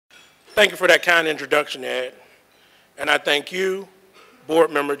Thank you for that kind introduction, Ed. And I thank you, Board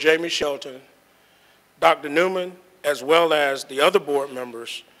Member Jamie Shelton, Dr. Newman, as well as the other board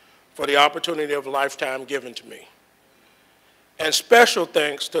members for the opportunity of a lifetime given to me. And special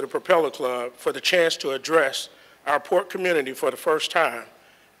thanks to the Propeller Club for the chance to address our port community for the first time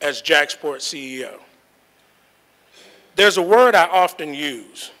as JAXPORT CEO. There's a word I often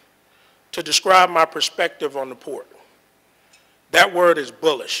use to describe my perspective on the port. That word is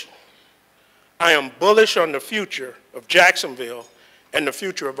bullish. I am bullish on the future of Jacksonville and the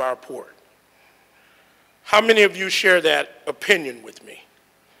future of our port. How many of you share that opinion with me?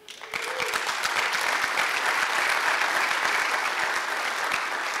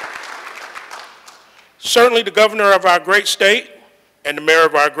 Certainly the governor of our great state and the mayor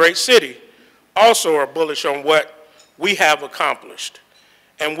of our great city also are bullish on what we have accomplished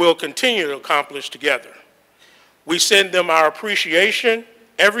and will continue to accomplish together. We send them our appreciation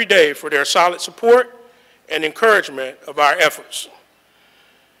every day for their solid support and encouragement of our efforts.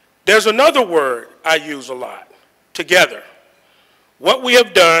 There's another word I use a lot, together. What we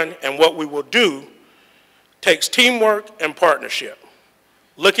have done and what we will do takes teamwork and partnership.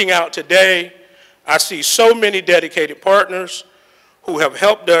 Looking out today, I see so many dedicated partners who have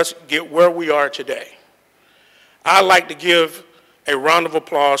helped us get where we are today. I'd like to give a round of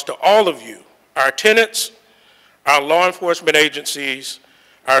applause to all of you, our tenants, our law enforcement agencies,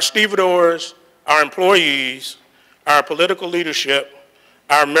 our stevedores, our employees, our political leadership,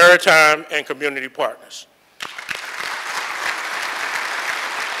 our maritime and community partners.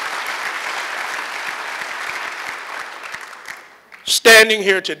 Standing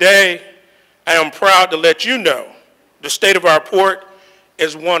here today, I am proud to let you know the state of our port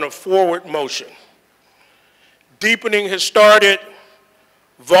is one of forward motion. Deepening has started,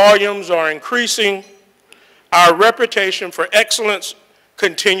 volumes are increasing, our reputation for excellence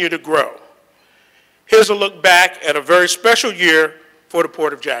continue to grow. Here's a look back at a very special year for the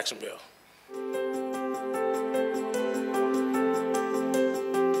Port of Jacksonville.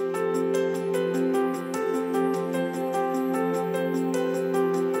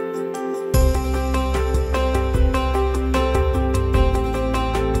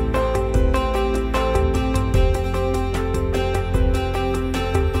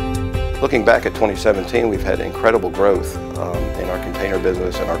 Looking back at 2017, we've had incredible growth in our container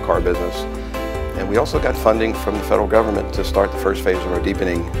business and our car business. And we also got funding from the federal government to start the first phase of our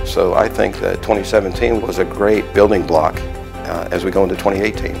deepening. So I think that 2017 was a great building block as we go into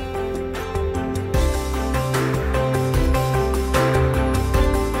 2018.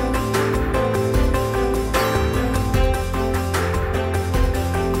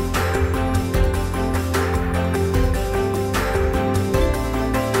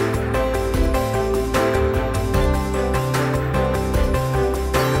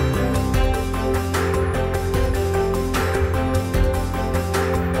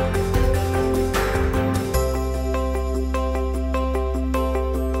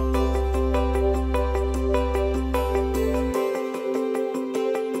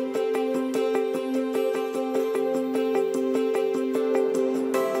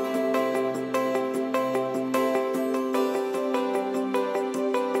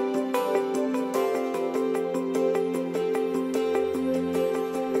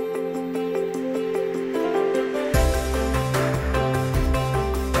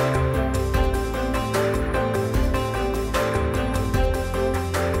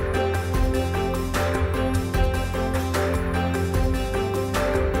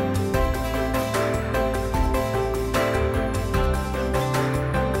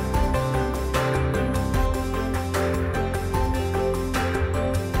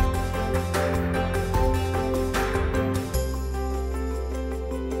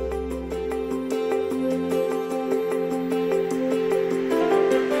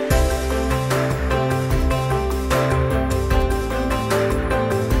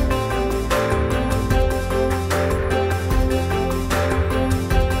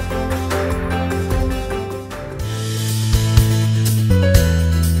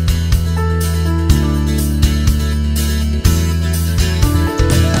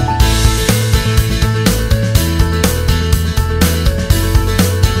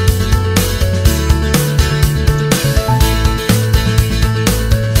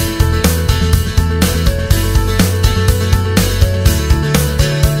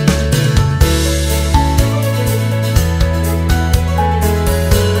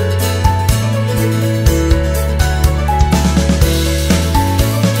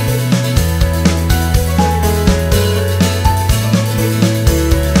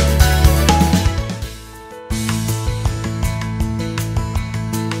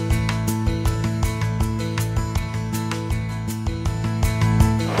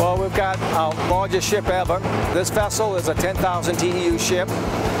 we've got our largest ship ever. This vessel is a 10,000 TEU ship.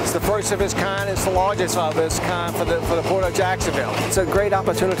 It's the first of its kind. It's the largest of its kind for the Port of Jacksonville. It's a great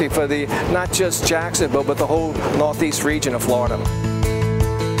opportunity for not just Jacksonville, but the whole northeast region of Florida.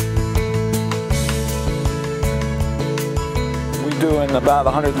 Doing about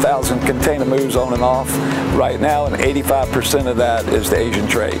 100,000 container moves on and off right now, and 85% of that is the Asian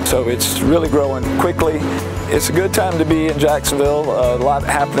trade. So it's really growing quickly. It's a good time to be in Jacksonville. A lot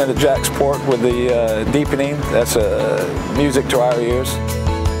happening at JAXPORT with the deepening. That's music to our ears.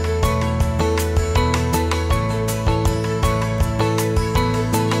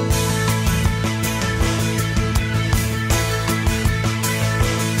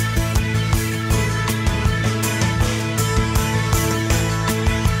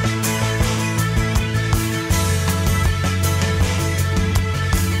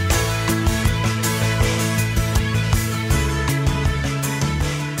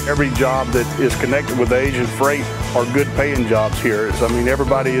 Every job that is connected with Asian freight are good paying jobs here. I mean,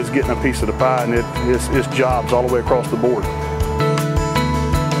 everybody is getting a piece of the pie, and it's jobs all the way across the board.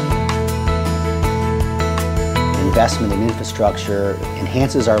 Investment in infrastructure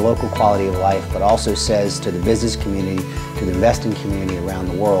enhances our local quality of life, but also says to the business community, to the investing community around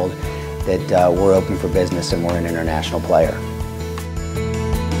the world, that we're open for business and we're an international player.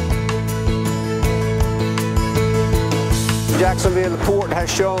 Jacksonville Port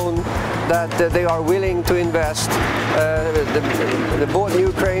has shown that they are willing to invest. They bought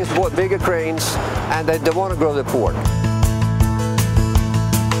new cranes, bought bigger cranes, and they want to grow the port.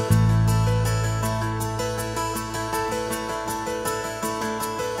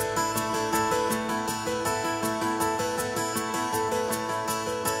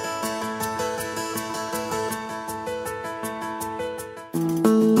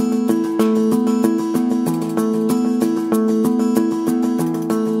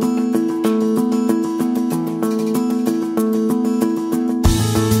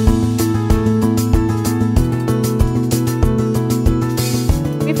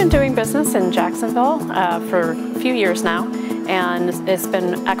 Business in Jacksonville for a few years now, and it's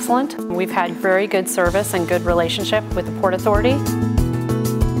been excellent. We've had very good service and good relationship with the Port Authority.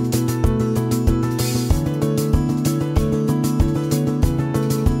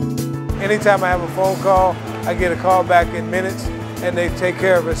 Anytime I have a phone call, I get a call back in minutes, and they take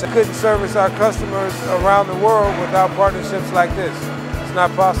care of us. I couldn't service our customers around the world without partnerships like this. It's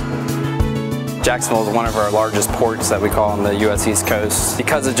not possible. Jacksonville is one of our largest ports that we call on the U.S. East Coast.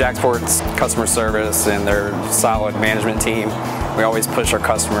 Because of JAXPORT's customer service and their solid management team, we always push our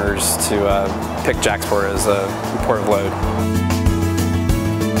customers to pick JAXPORT as a port of load.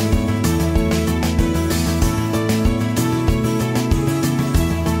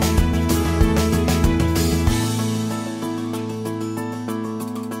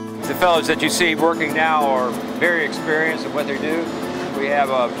 The fellows that you see working now are very experienced in what they do. We have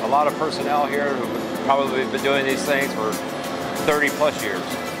a lot of personnel here who have probably been doing these things for 30 plus years.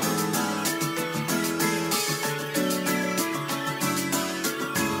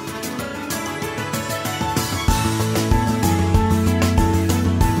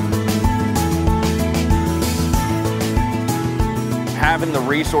 Having the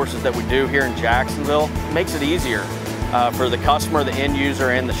resources that we do here in Jacksonville makes it easier for the customer, the end user,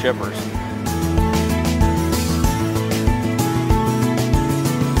 and the shippers.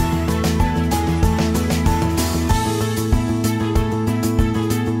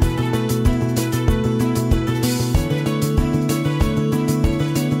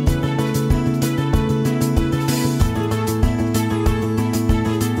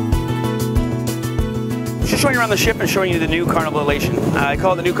 Showing you around the ship and showing you the new Carnival Elation. I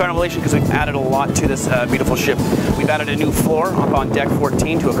call it the new Carnival Elation because we've added a lot to this beautiful ship. We've added a new floor up on deck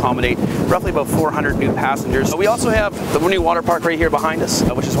 14 to accommodate roughly about 400 new passengers. We also have the new water park right here behind us,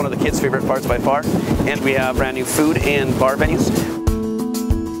 which is one of the kids' favorite parts by far. And we have brand new food and bar venues.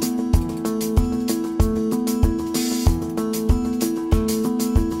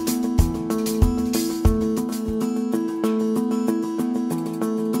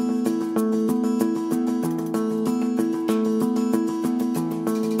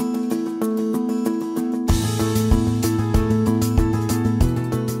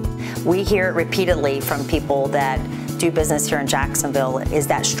 We hear it repeatedly from people that do business here in Jacksonville is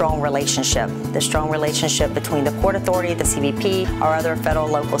that strong relationship, the strong relationship between the Port Authority, the CBP, our other federal,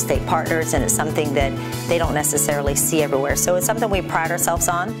 local, state partners, and it's something that they don't necessarily see everywhere. So it's something we pride ourselves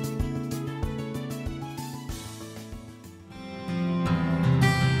on.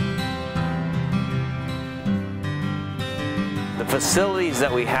 The facilities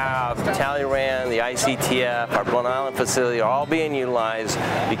that we have, Talleyrand, the ICTF, our Blount Island facility, are all being utilized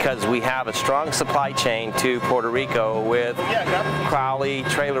because we have a strong supply chain to Puerto Rico with Crowley,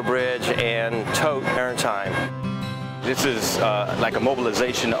 Trailer Bridge, and Tote Maritime. This is like a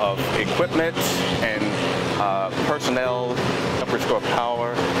mobilization of equipment and personnel, restore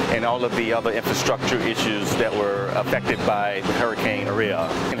power, and all of the other infrastructure issues that were affected by Hurricane Maria.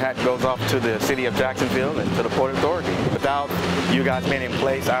 And that goes off to the city of Jacksonville and to the Port Authority. Without you guys being in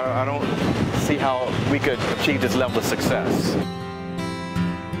place, I don't see how we could achieve this level of success.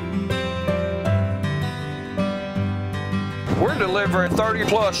 We're delivering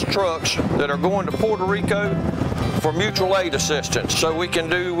 30+ trucks that are going to Puerto Rico for mutual aid assistance, so we can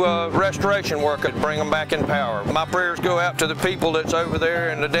do restoration work and bring them back in power. My prayers go out to the people that's over there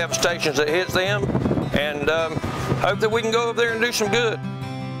and the devastations that hits them, and hope that we can go over there and do some good.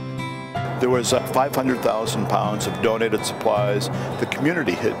 There was 500,000 pounds of donated supplies the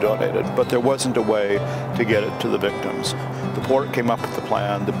community had donated, but there wasn't a way to get it to the victims. The port came up with the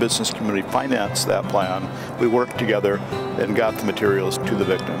plan, the business community financed that plan. We worked together and got the materials to the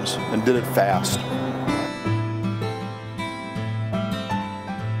victims and did it fast.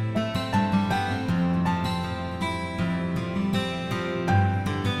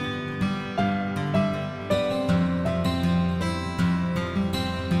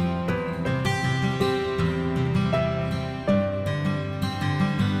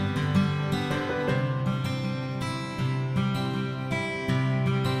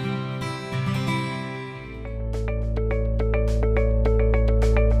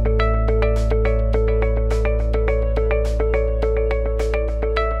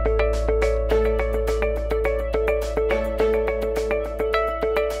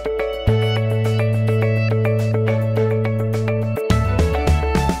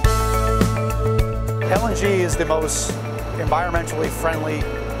 LNG is the most environmentally friendly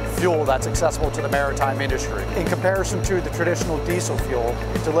fuel that's accessible to the maritime industry. In comparison to the traditional diesel fuel,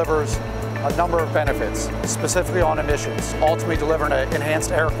 it delivers a number of benefits, specifically on emissions, ultimately delivering an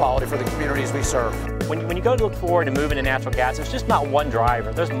enhanced air quality for the communities we serve. When you go to look forward to moving to natural gas, there's just not one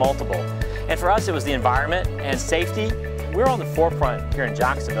driver, there's multiple. And for us, it was the environment and safety. We're on the forefront here in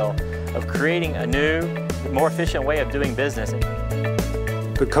Jacksonville of creating a new, more efficient way of doing business.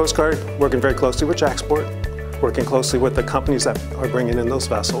 The Coast Guard working very closely with JAXPORT, working closely with the companies that are bringing in those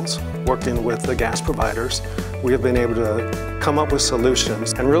vessels, working with the gas providers. We have been able to come up with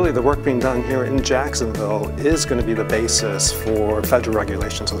solutions, and really the work being done here in Jacksonville is going to be the basis for federal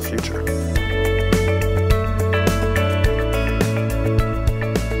regulations of the future.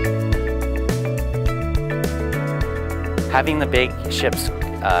 Having the big ships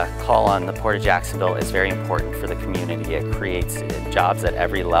call on the Port of Jacksonville is very important for the community. It creates jobs at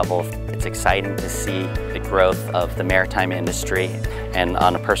every level. It's exciting to see the growth of the maritime industry, and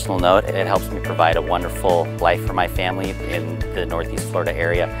on a personal note, it helps me provide a wonderful life for my family in the Northeast Florida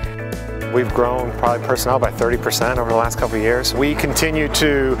area. We've grown probably personnel by 30% over the last couple of years. We continue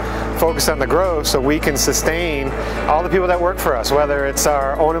to focus on the growth so we can sustain all the people that work for us, whether it's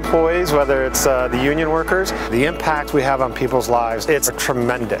our own employees, whether it's the union workers. The impact we have on people's lives, it's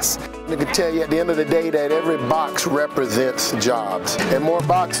tremendous. I can tell you at the end of the day that every box represents jobs, and more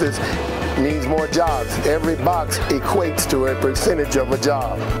boxes means more jobs. Every box equates to a percentage of a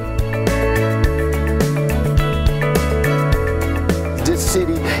job. This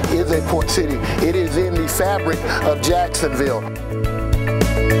city is a port city. It is in the fabric of Jacksonville.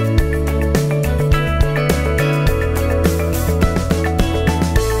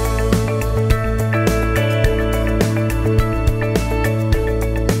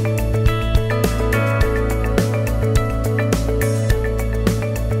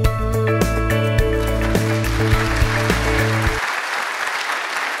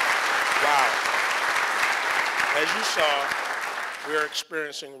 As you saw, we are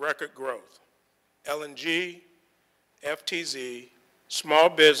experiencing record growth. LNG, FTZ, small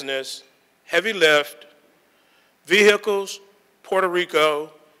business, heavy lift, vehicles, Puerto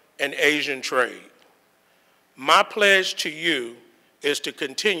Rico, and Asian trade. My pledge to you is to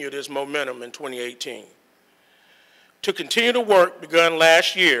continue this momentum in 2018. To continue the work begun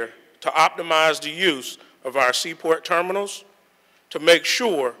last year to optimize the use of our seaport terminals, to make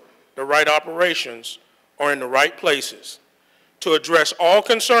sure the right operations are in the right places, to address all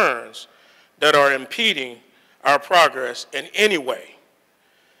concerns that are impeding our progress in any way.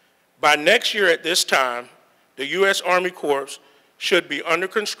 By next year at this time, the U.S. Army Corps should be under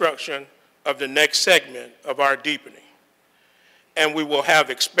construction of the next segment of our deepening. And we will have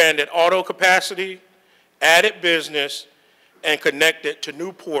expanded auto capacity, added business, and connected to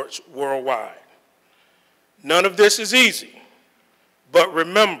new ports worldwide. None of this is easy, But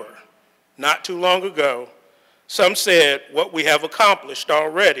remember, not too long ago, some said what we have accomplished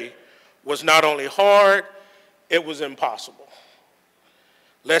already was not only hard, it was impossible.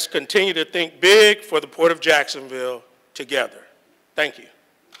 Let's continue to think big for the Port of Jacksonville together. Thank you.